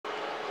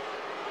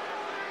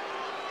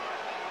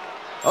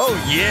Oh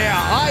yeah,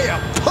 I am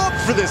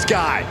pumped for this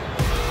guy.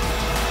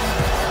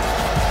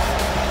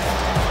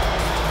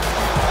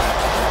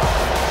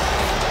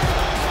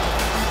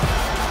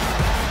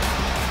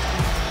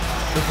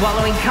 The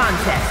following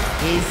contest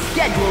is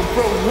scheduled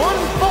for one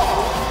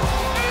fall.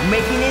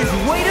 Making his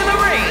way to the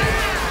ring,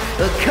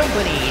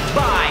 accompanied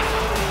by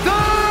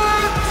the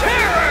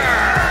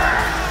Terror,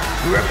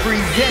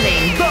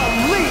 representing the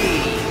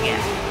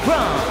League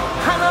from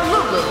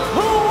Honolulu,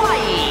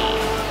 Hawaii,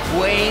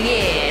 weighing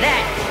in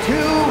at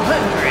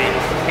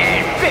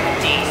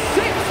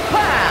 256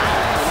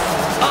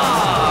 pounds,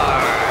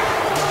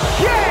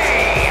 R.J.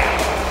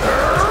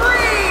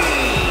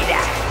 Reed.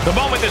 The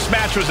moment this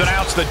match was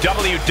announced, the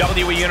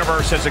WWE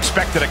Universe has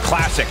expected a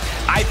classic.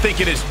 I think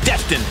it is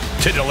destined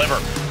to deliver.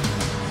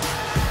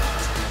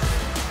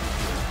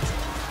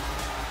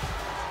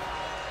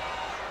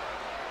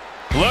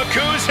 Look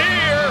who's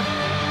here!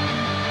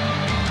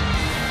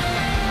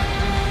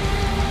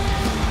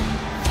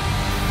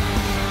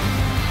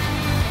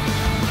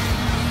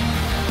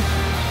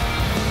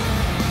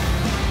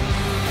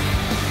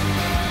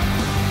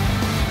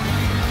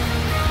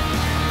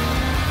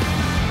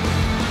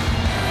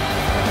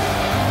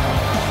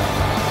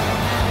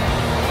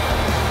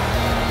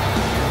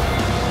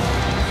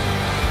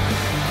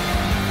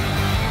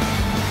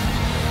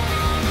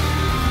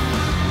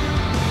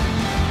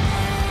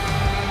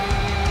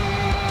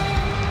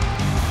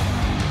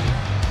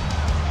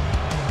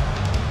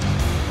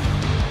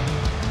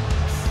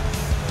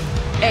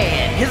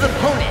 And his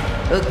opponent,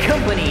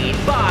 accompanied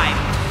by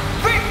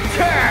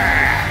Victor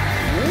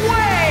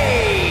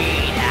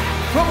Wade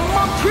from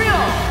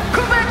Montreal,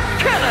 Quebec,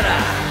 Canada,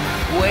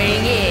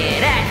 weighing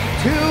in at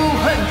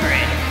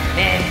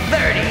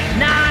 239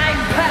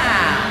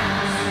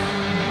 pounds,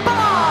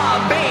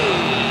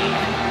 Bobby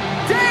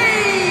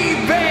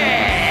Davis.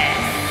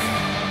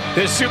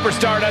 This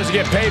superstar doesn't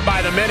get paid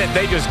by the minute.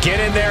 They just get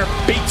in there,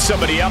 beat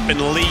somebody up, and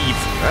leave.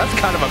 That's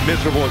kind of a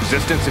miserable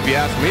existence if you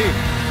ask me.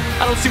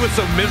 I don't see what's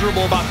so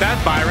miserable about that,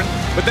 Byron.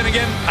 But then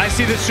again, I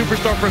see this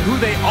superstar for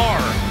who they are,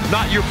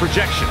 not your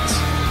projections.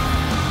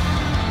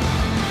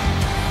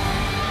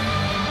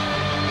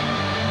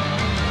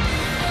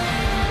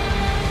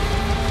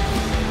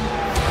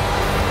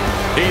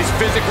 He's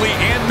physically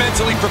and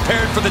mentally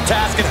prepared for the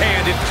task at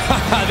hand.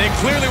 They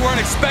clearly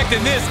weren't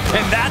expecting this,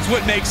 and that's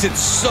what makes it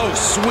so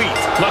sweet.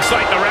 Looks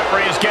like the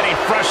referee is getting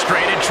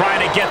frustrated trying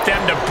to get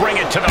them to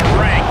bring it to the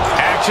ring.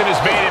 Action has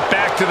made it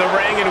back to the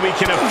ring, and we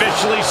can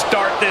officially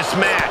start this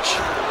match.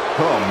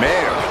 Oh,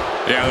 man.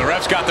 Yeah, the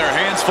refs got their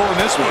hands full in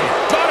this one.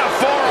 But a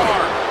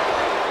forearm.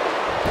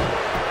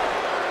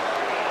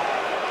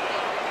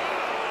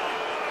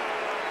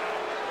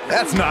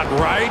 That's not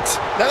right.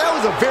 Now, that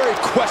was a very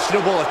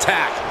questionable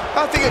attack.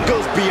 I think it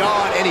goes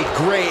beyond any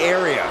gray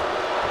area.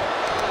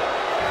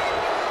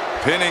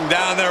 Pinning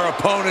down their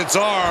opponent's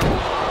arm.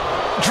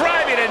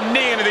 Driving a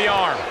knee into the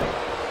arm.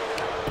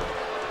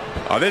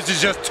 Oh, this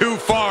is just too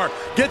far.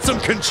 Get some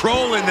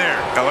control in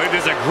there. Oh, look at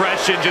this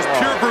aggression, just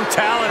pure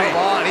brutality. Come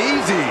on,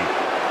 easy.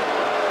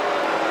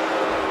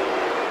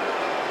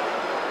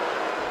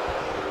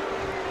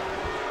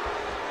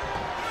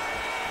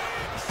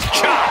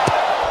 Chop.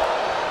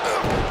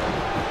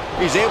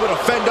 He's able to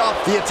fend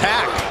off the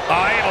attack.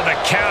 Able to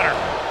counter.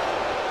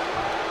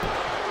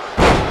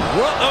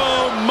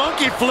 Whoa,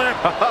 monkey flip.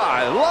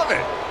 I love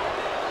it.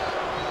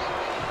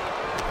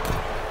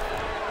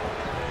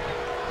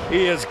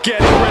 He is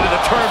getting rid of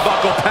the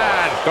turnbuckle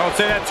pad. Don't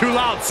say that too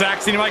loud,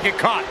 Saxon. You might get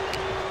caught.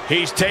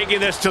 He's taking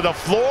this to the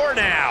floor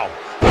now.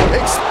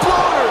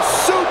 Exploder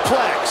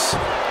suplex.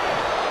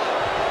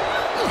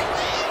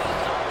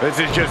 This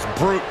is just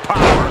brute power.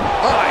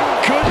 Oh my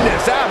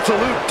goodness,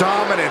 absolute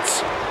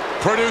dominance.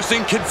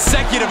 Producing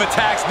consecutive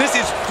attacks. This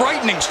is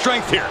frightening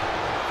strength here.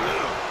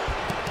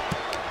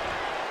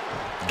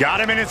 Got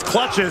him in his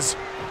clutches.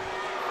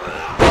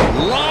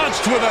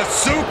 Launched with a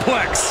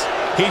suplex.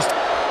 He's...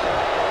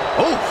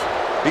 Oh,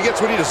 he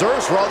gets what he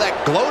deserves for all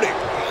that gloating.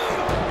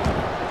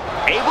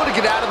 Able to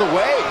get out of the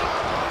way.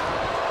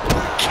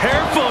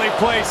 Carefully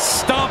placed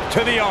stomp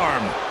to the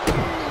arm.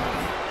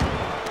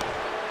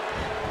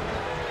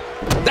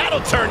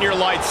 That'll turn your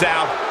lights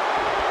out.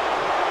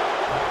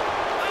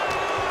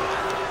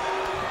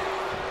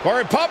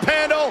 Or pump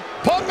handle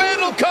coming.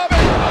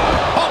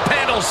 Pump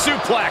handle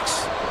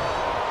suplex.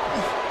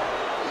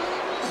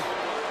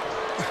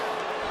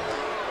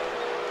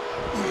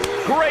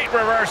 Great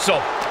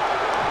reversal.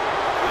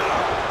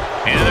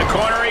 Into the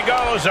corner he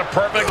goes, a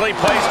perfectly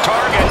placed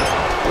target.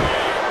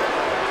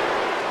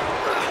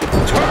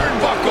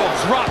 Turnbuckle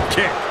drop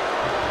kick.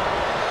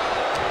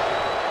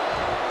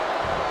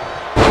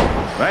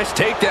 Nice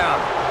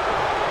takedown.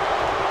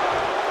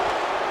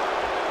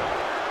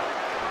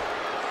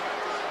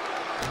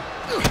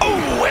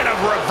 Oh, and a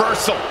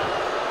reversal.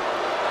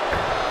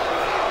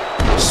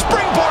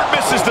 Springboard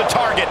misses the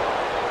target.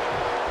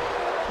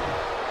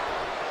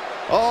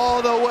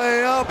 All the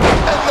way up,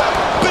 and the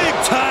Big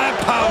time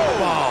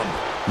powerbomb.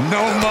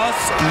 No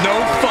muss, no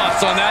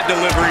fuss on that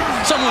delivery.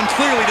 Someone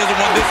clearly doesn't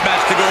want this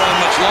match to go on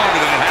much longer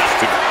than it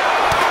has to.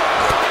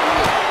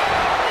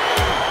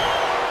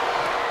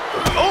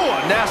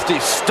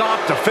 nasty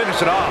stop to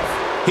finish it off.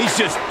 He's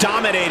just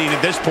dominating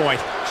at this point.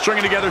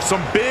 Stringing together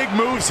some big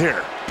moves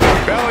here.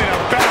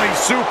 Belly-to-belly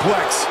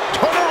suplex.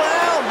 Turn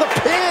around, the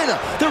pin.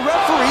 The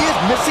referee is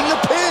missing the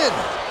pin.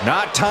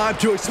 Not time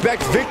to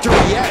expect victory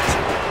yet.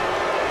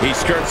 He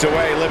skirts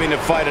away, living to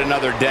fight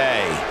another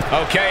day.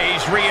 Okay,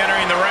 he's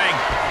re-entering the ring.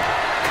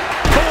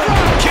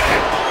 Drop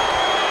kick.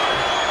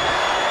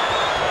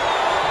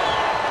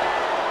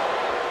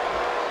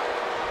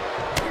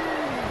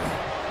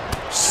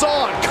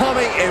 Saw it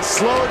coming and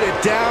slowed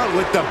it down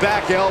with the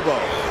back elbow.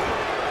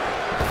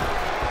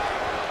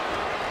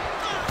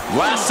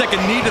 Last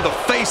second knee to the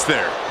face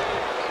there.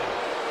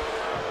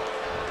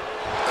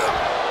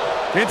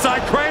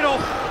 Inside cradle.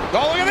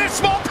 Oh, look at this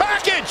small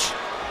package.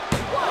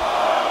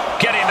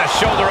 Getting the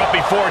shoulder up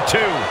before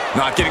two.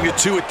 Not getting to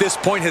two at this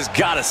point has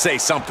got to say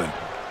something.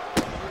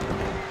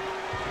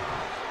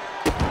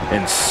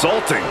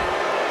 Insulting.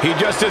 He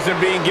just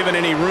isn't being given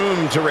any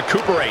room to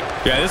recuperate.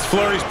 Yeah, this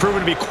flurry's proven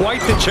to be quite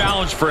the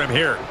challenge for him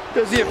here.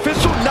 Does the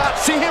official not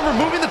see him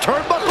removing the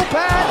turnbuckle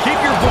pad? Keep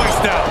your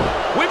voice down.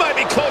 We might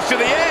be close to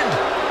the end.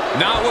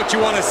 Not what you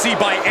want to see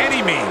by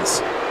any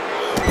means.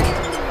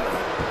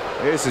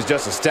 This is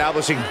just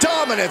establishing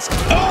dominance.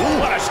 Oh,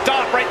 what a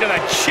stop right to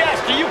the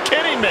chest. Are you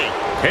kidding me?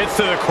 Hits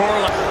to the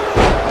core.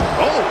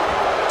 Oh,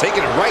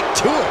 taking it right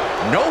to him.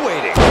 No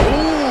waiting.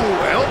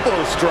 Ooh,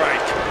 elbow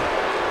strike.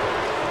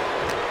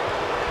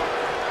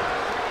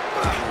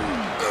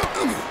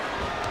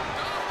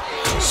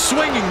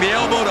 Swinging the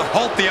elbow to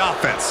halt the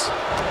offense.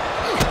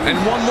 And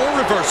one more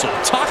reversal.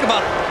 Talk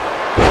about...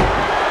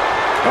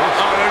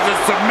 Uh-oh, there's a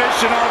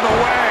submission on the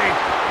way.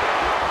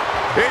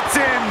 It's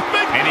in.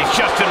 And he's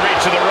just in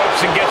reach of the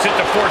ropes and gets it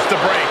to force the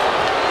break.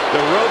 The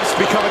ropes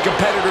become a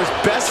competitor's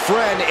best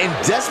friend in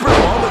desperate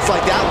moments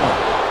like that one.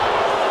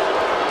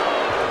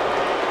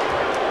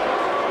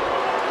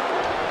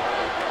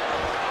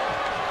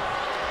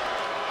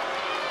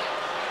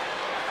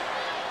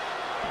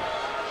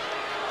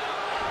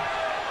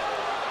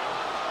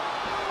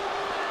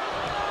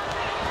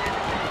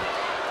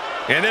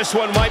 And this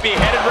one might be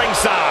headed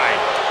ringside.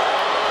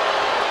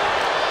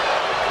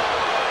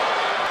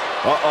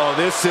 Uh-oh,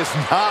 this is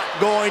not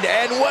going to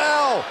end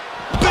well.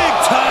 Big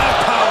time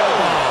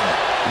powerbomb.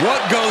 What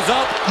goes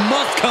up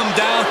must come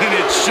down, and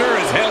it sure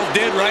as hell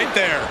did right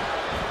there.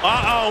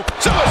 Uh-oh,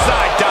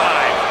 suicide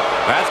dive.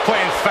 That's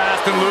playing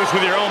fast and loose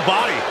with your own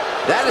body.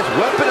 That is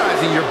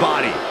weaponizing your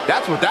body.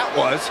 That's what that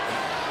was.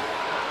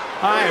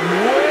 I am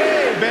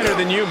way better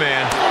than you,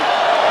 man.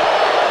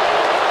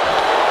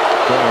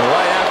 Going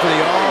right after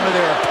the arm of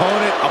their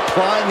opponent,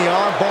 applying the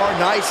arm bar.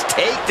 Nice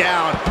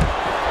takedown.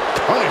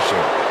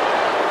 Punishing.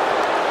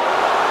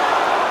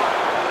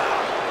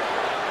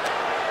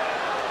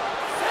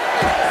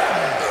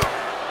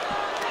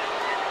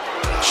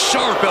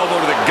 Sharp elbow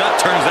to the gut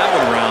turns that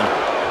one around.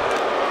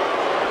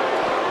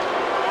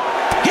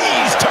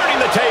 He's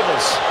turning the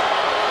tables.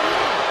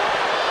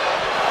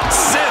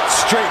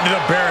 Sits straight into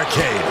the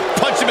barricade.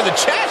 Punch him in the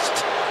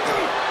chest.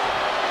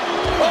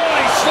 Oh,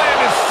 he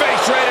slammed his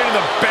face right into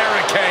the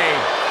barricade.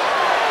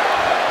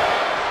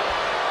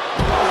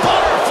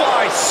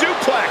 Butterfly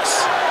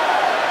suplex.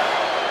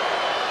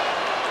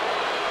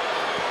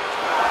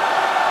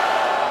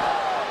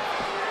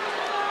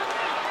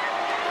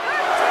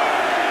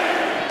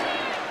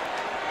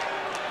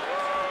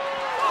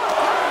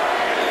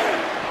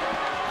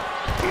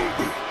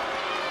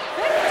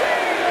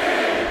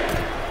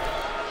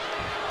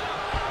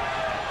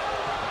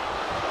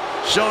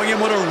 Showing him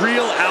what a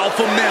real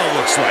alpha male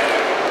looks like.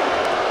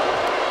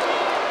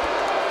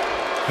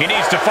 He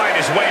needs to fight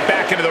his way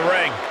back into the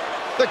ring.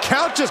 The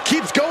count just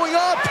keeps going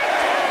up.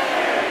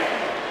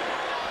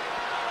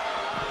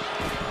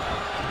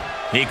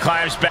 He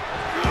climbs back.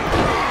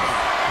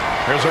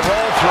 There's a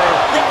roll through.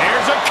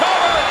 Here's a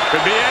cover.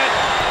 Could be it.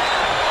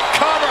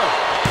 Cover.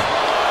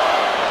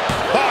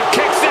 Oh,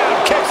 kicks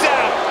out, kicks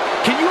out.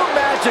 Can you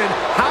imagine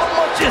how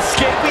much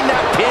escaping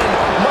that pin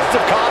must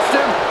have cost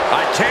him?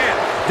 I can.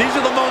 These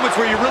are the moments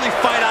where you really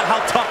find out how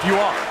tough you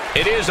are.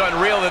 It is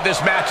unreal that this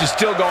match is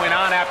still going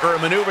on after a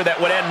maneuver that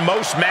would end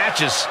most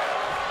matches.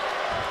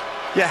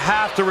 You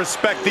have to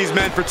respect these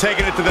men for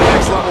taking it to the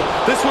next level.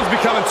 This one's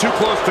becoming too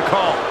close to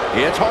call.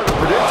 Yeah, it's hard to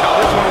predict how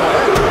this one will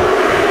end.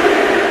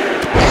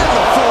 And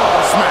the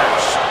forward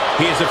smash.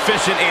 He is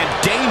efficient and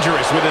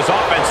dangerous with his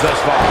offense thus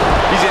far.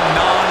 He's in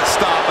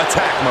non-stop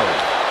attack mode.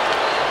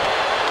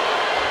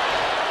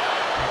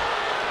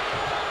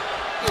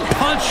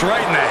 Punch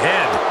right in the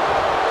head.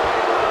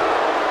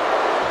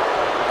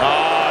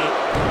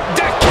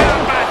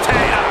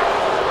 Decapitator!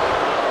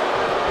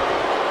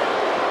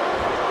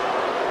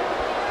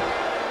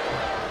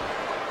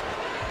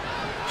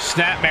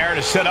 Snapmare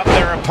to set up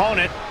their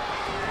opponent.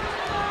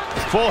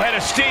 Full head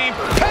of steam.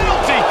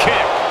 Penalty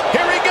kick.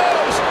 Here he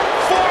goes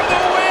for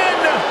the win.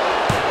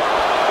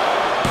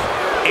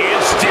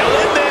 And still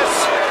in this.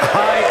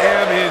 I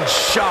am in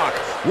shock.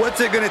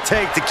 What's it going to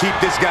take to keep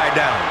this guy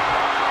down?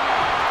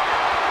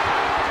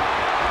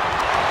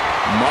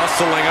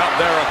 Muscling up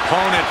their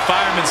opponent,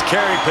 fireman's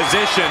carry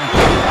position.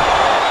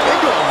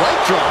 Into a leg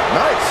drop,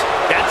 nice.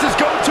 That's his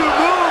go-to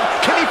move.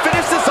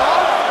 finish this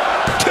off?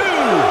 2.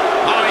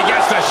 Oh, he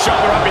gets the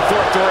shoulder up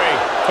before 3.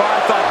 Oh, I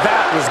thought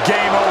that was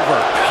game over.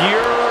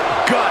 Pure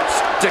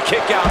guts to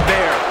kick out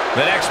there.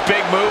 The next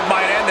big move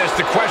might end this.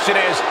 The question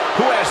is,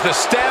 who has the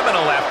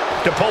stamina left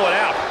to pull it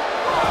out?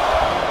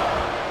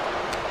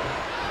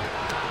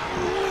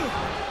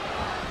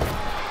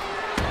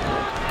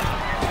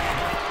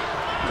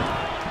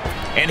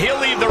 And he'll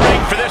leave the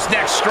ring for this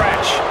next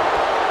stretch.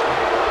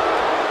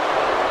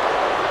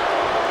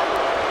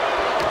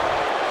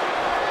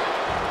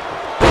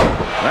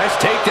 Nice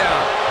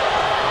takedown.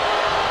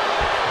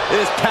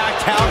 This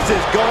packed house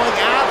is going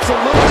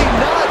absolutely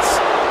nuts.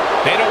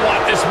 They don't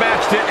want this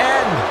match to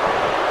end.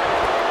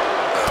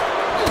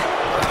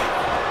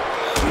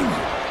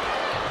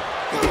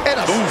 And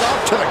a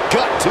stop to the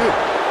gut, too.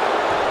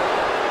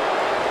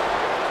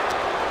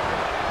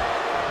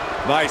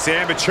 Nice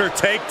amateur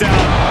takedown.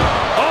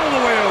 All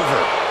the way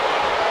over.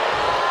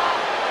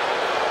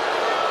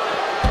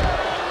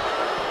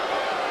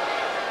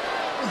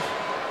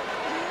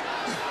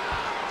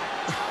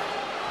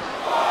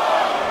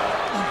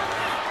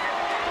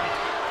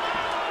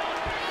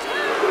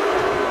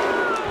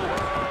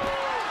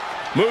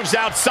 Moves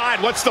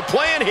outside. What's the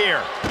plan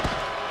here?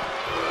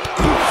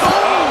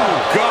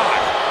 Oh, God.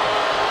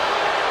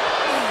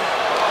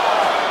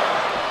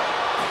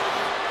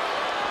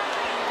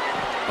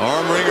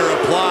 Arm wringer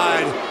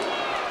applied.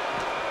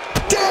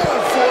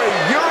 Down for a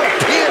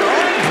European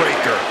arm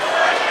breaker.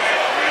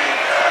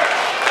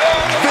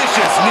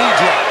 Vicious knee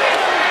drop.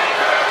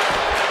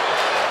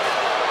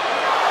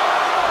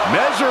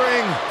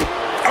 Measuring.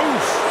 Oh,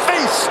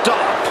 face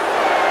stop.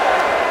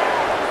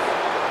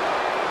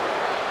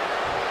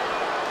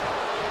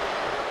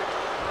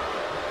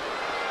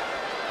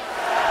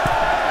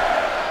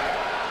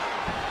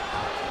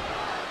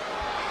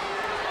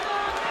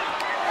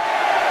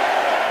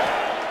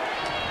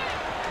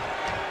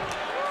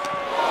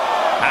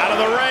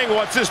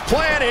 What's his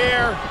plan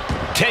here?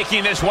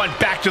 Taking this one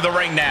back to the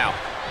ring now.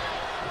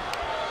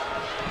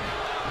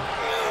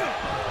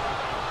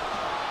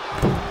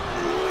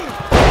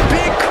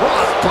 Big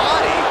cross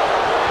body.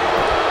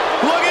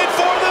 Looking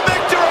for the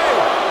victory.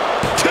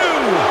 2.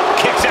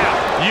 Kicks out.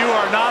 You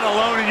are not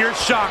alone in your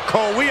shock,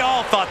 Cole. We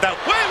all thought that.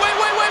 Wait.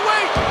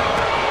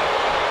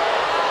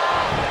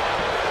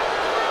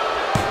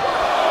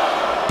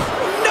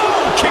 No!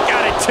 Kick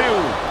out at 2.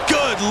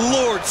 Good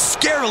Lord,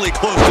 scarily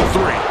close to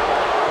 3.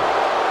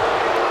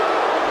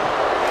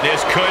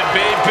 This could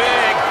be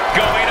big.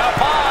 Going up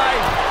high.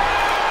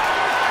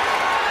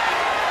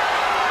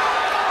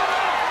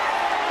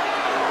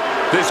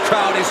 This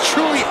crowd is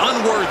truly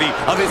unworthy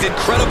of his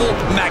incredible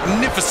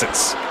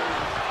magnificence.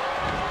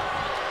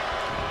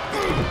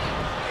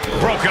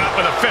 Broken up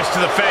with a fist to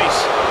the face.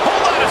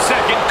 Hold on a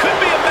second. Could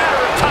be a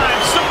matter of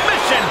time.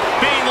 Submission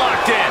being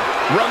locked in.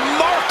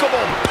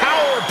 Remarkable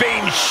power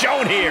being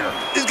shown here.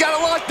 He's got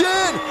it locked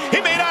in. He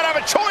may not have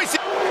a choice.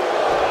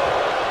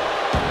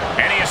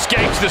 And he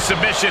escapes the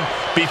submission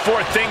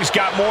before things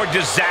got more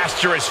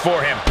disastrous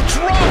for him.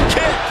 Drop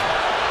kick.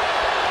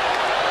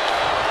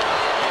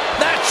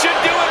 That should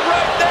do it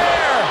right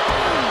there.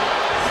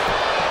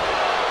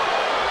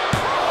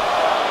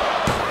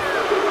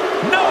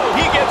 No,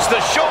 he gets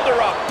the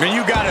shoulder up. And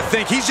you got to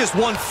think he's just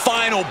one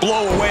final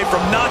blow away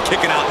from not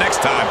kicking out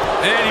next time.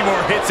 Any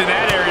more hits in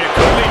that area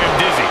could leave him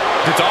dizzy.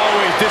 It's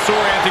always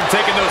disorienting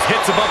taking those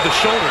hits above the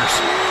shoulders.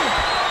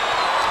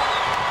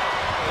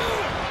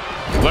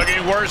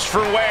 Looking worse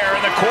for wear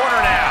in the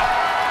corner now.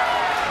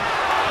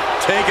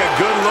 Take a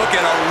good look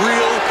at a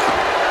real...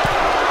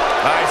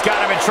 He's got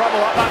him in trouble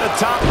up on the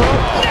top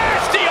rope.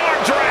 Nasty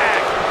arm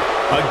drag.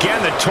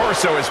 Again, the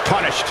torso is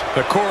punished.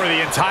 The core of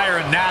the entire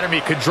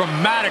anatomy could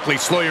dramatically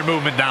slow your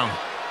movement down.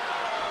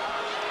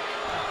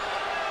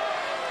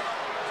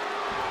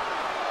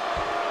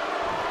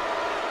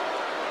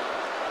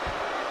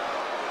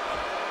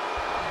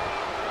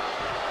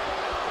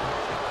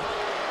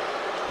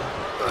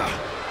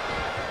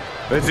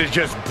 This is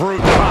just brute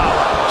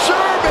power.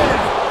 German!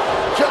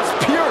 Just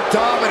pure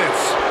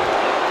dominance.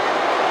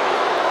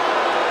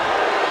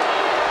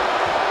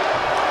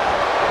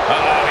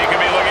 Uh-oh, he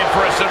could be looking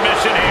for a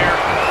submission here.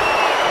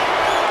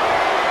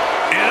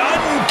 An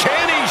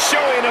uncanny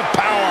showing of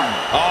power.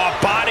 Oh,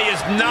 body is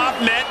not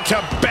meant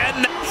to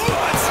bend.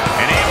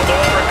 And able to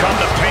overcome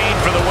the pain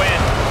for the win.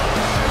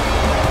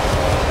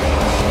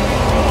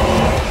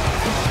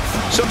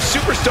 Some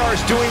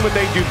superstars doing what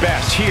they do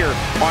best. Here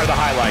are the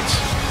highlights.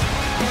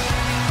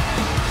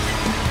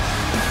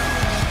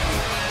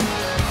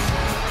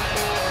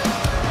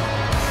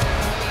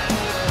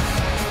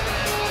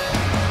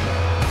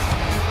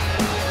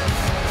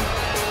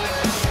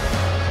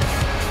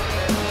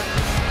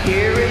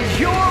 Here is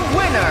your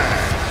winner,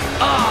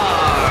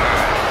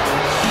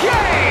 R.J.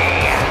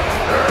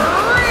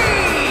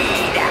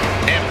 Reed.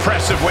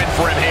 Impressive win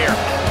for him here.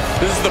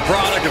 This is the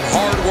product of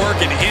hard work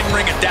and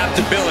in-ring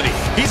adaptability.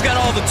 He's got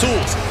all the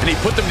tools, and he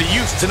put them to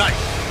use tonight.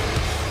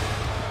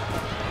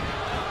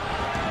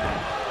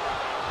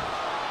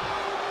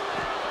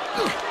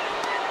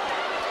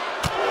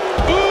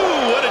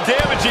 Ooh, what a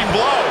damaging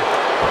blow.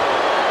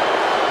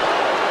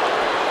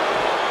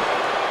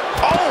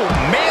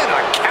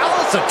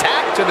 vicious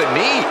attack to the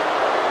knee.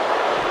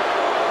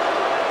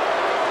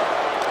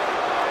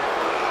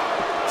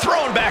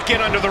 Thrown back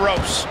in under the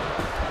ropes.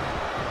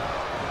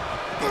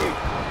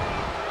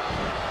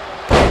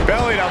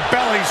 Belly to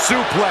belly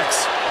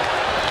suplex.